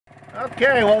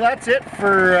Okay, well that's it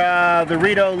for the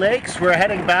Rideau Lakes. We're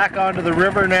heading back onto the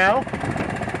river now.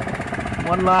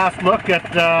 One last look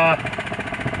at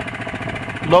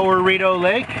Lower Rideau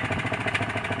Lake.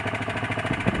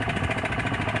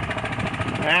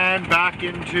 And back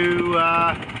into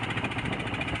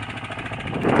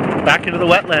the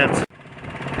wetlands.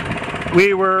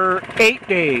 We were 8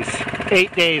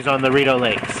 days on the Rideau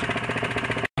Lakes.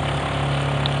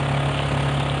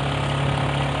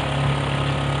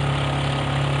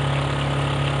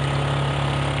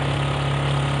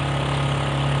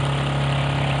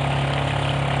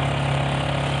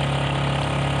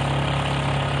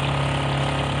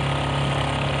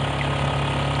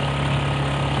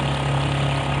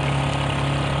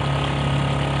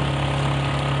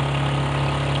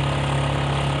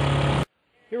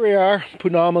 Here we are,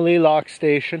 Canal Lock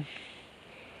Station.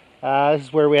 This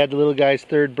is where we had the little guy's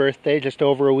 3rd birthday just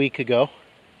over a week ago.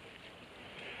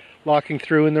 Locking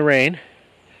through in the rain.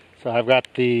 So I've got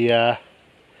the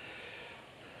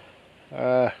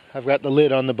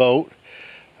lid on the boat.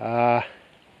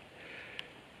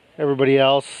 Everybody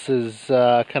else is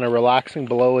kind of relaxing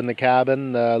below in the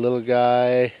cabin. The little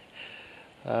guy,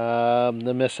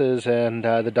 the missus, and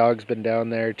the dog's been down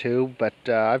there too, but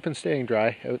I've been staying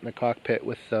dry out in the cockpit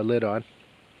with the lid on.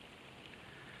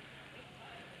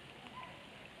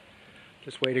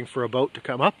 Just waiting for a boat to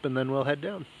come up and then we'll head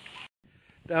down.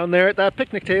 Down there at that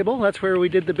picnic table, that's where we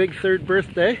did the big 3rd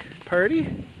birthday party.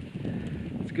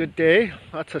 It's a good day,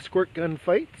 lots of squirt gun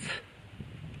fights,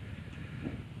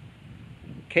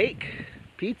 cake,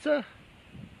 pizza.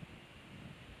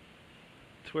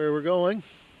 That's where we're going.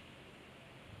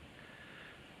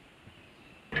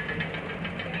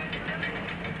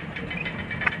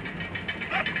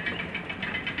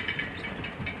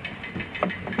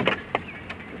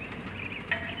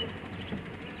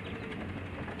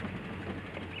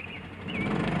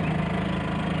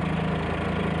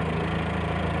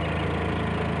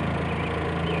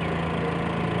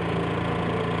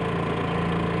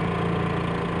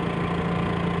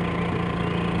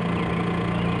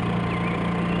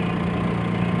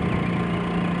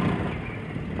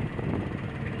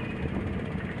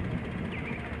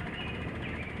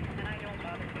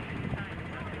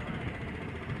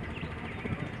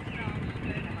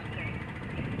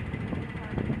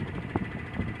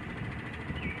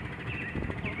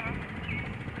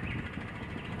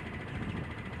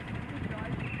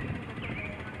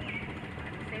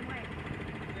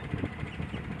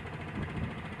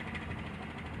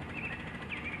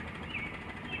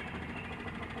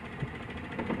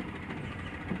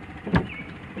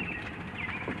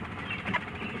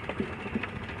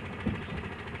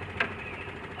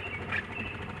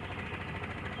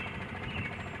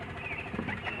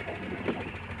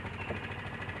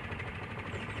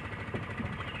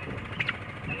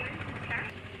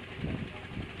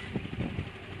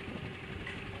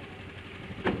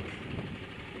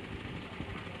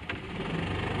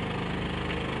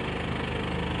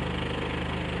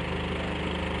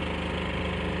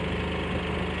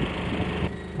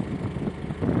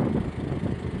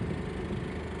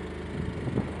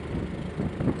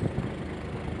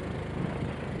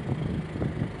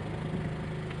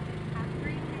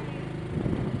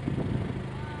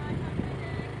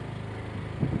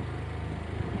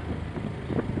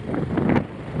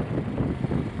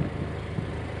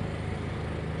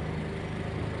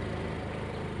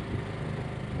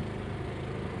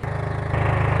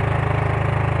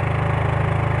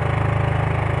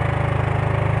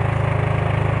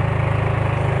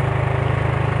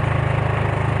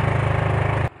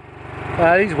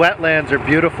 These wetlands are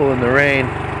beautiful in the rain.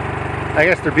 I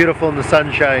guess they're beautiful in the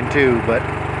sunshine too, but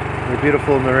they're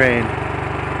beautiful in the rain.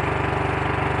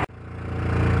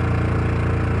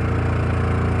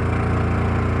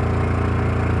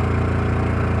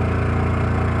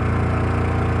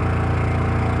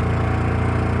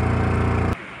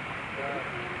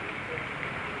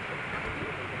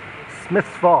 Smith's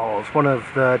Falls, one of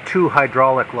the 2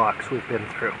 hydraulic locks we've been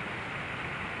through.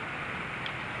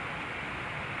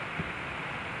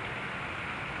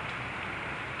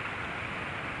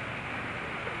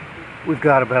 We've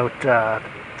got about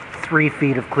 3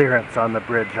 feet of clearance on the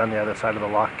bridge on the other side of the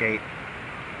lock gate.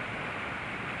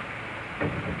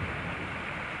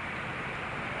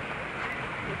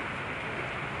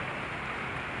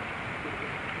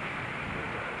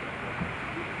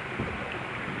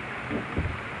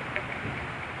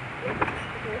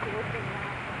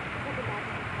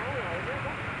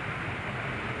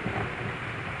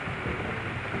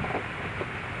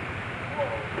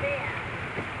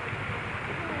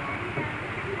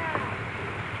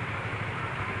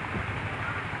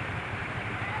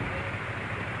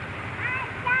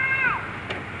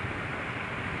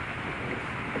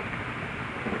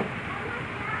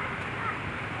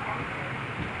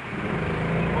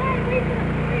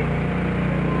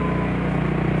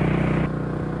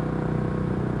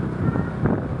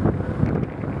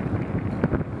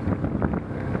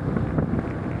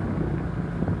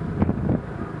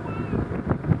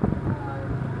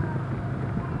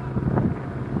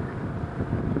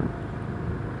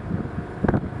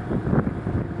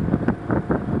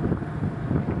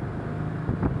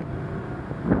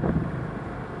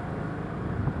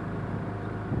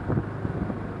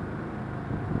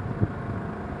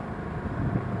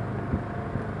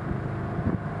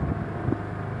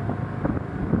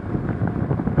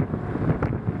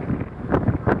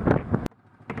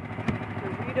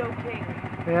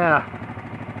 Yeah.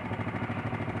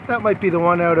 That might be the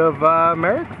one out of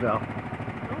Merrickville. Oh,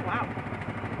 wow.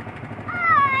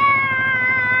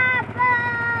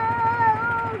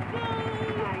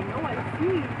 I know, I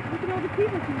see. Look at all the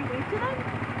people. Can you wave to them?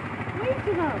 Wave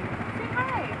to them. Say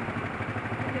hi.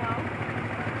 You know?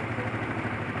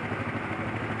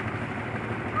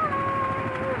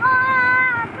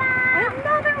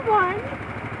 Another one.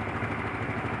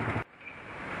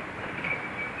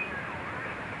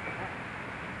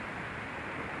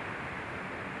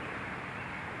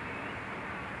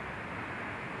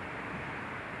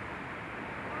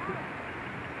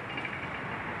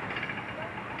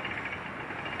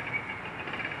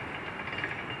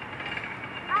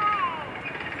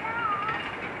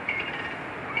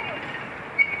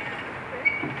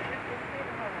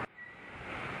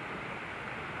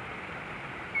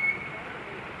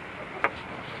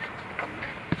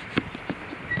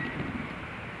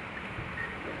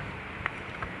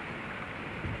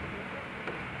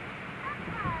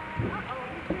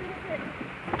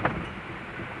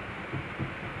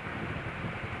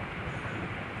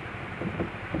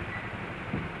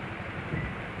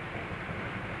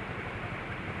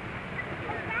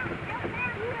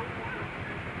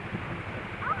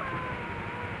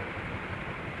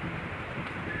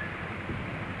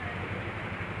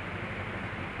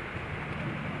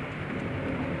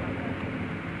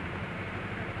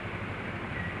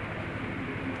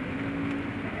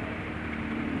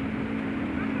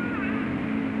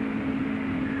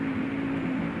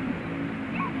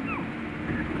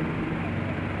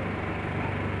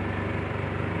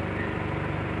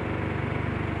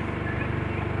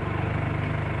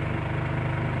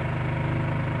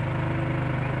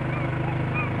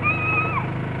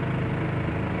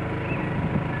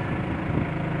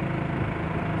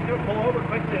 Pull over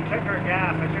quickly and check our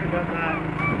gas. I should have done that.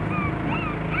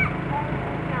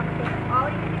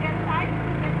 Ollie, can you get inside?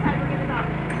 Get inside, we're gonna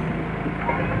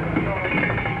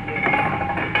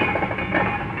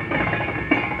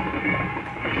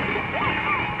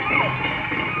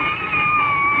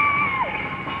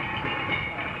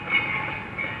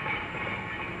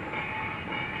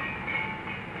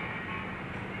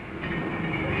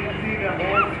You can see the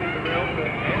holes through the railroad,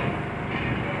 eh?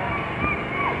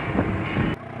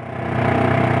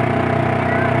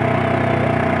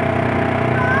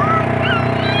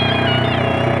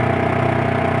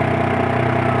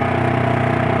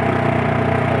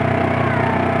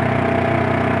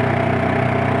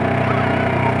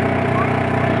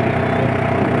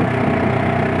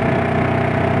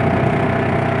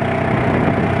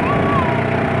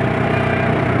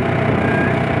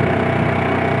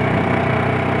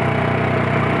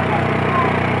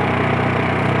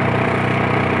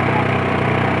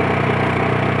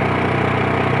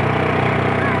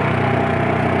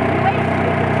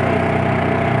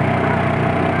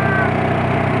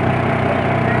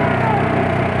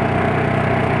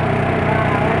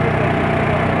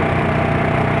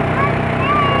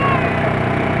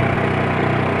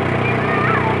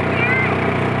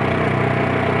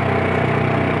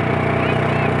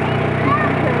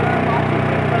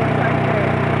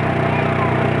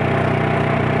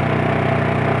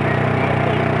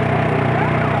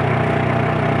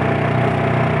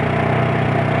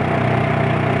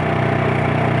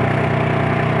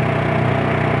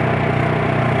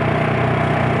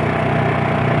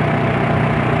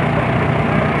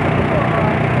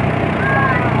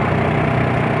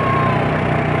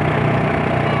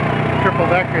 Triple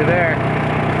decker there.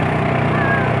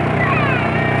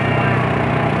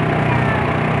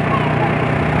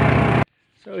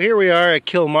 So here we are at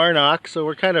Kilmarnock, so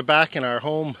we're kind of back in our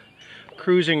home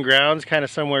cruising grounds, kind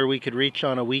of somewhere we could reach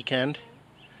on a weekend.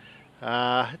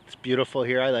 It's beautiful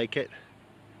here, I like it.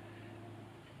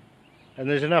 And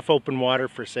there's enough open water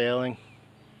for sailing.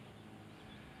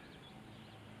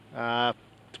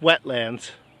 It's wetlands.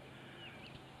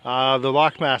 The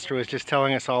lockmaster was just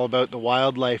telling us all about the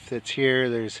wildlife that's here.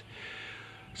 There's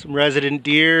some resident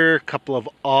deer, a couple of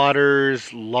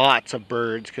otters, lots of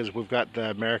birds because we've got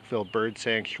the Merrickville Bird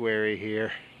Sanctuary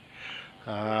here.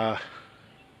 As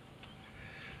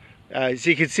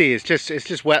you can see, it's just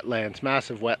wetlands,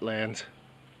 massive wetlands.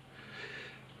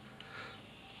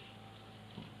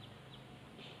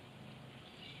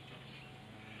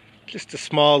 Just a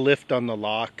small lift on the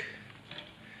lock.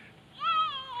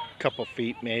 Couple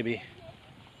feet maybe.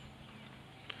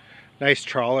 Nice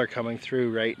trawler coming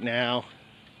through right now.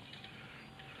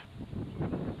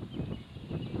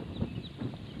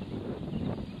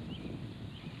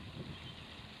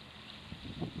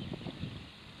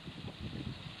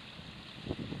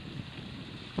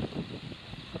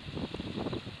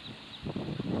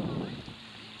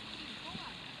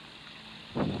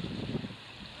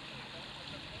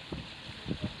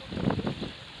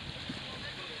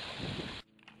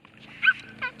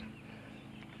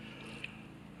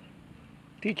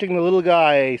 Teaching the little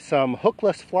guy some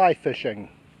hookless fly fishing.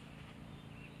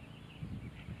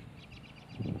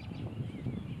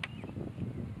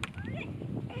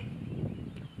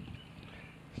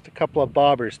 Just a couple of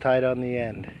bobbers tied on the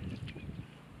end.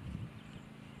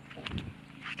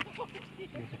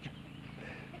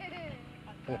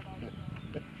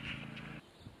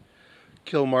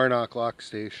 Kilmarnock Lock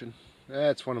station.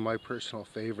 That's one of my personal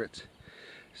favorites.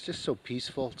 It's just so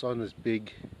peaceful. It's on this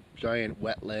big giant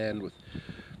wetland with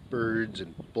birds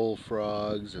and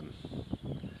bullfrogs and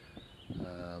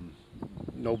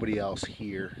nobody else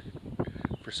here.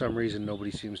 For some reason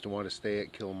nobody seems to want to stay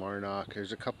at Kilmarnock.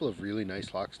 There's a couple of really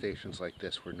nice lock stations like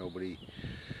this where you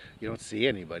don't see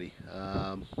anybody.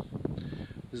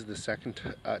 This is the second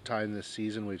time this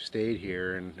season we've stayed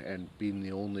here and been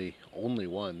the only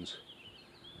ones.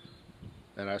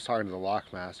 And I was talking to the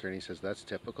lockmaster and he says that's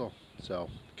typical. So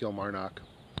Kilmarnock.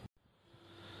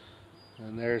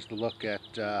 And there's the look at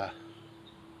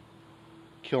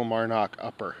Kilmarnock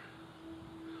Upper.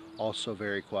 Also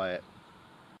very quiet.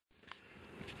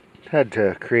 Had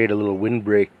to create a little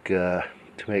windbreak to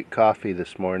make coffee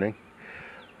this morning.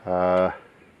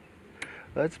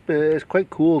 It's quite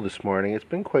cool this morning. It's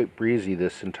been quite breezy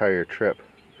this entire trip.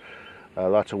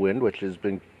 Lots of wind, which has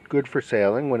been good for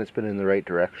sailing when it's been in the right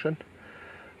direction.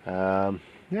 Yeah,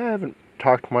 I haven't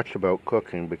talked much about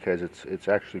cooking because it's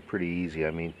actually pretty easy.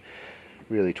 I mean,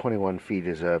 really 21 feet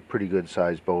is a pretty good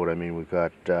sized boat. I mean, we've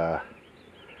got the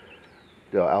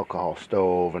alcohol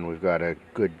stove and we've got a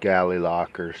good galley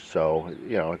locker, so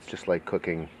you know it's just like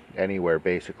cooking anywhere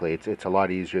basically. It's a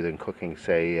lot easier than cooking,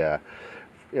 say,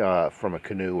 from a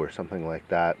canoe or something like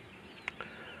that.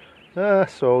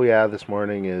 So yeah, this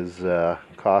morning is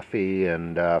coffee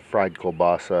and fried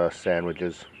kielbasa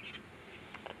sandwiches.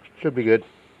 Should be good.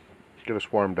 Get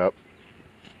us warmed up.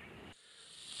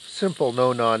 Simple,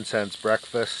 no-nonsense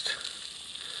breakfast.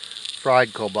 Fried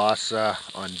kielbasa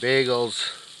on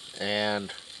bagels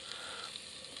and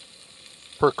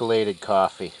percolated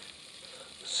coffee.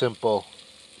 Simple,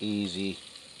 easy,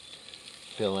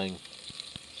 filling.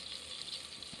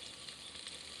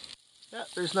 Yeah,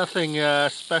 there's nothing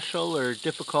special or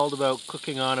difficult about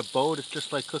cooking on a boat. It's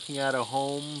just like cooking at a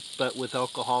home, but with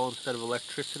alcohol instead of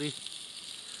electricity.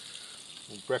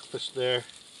 Breakfast there.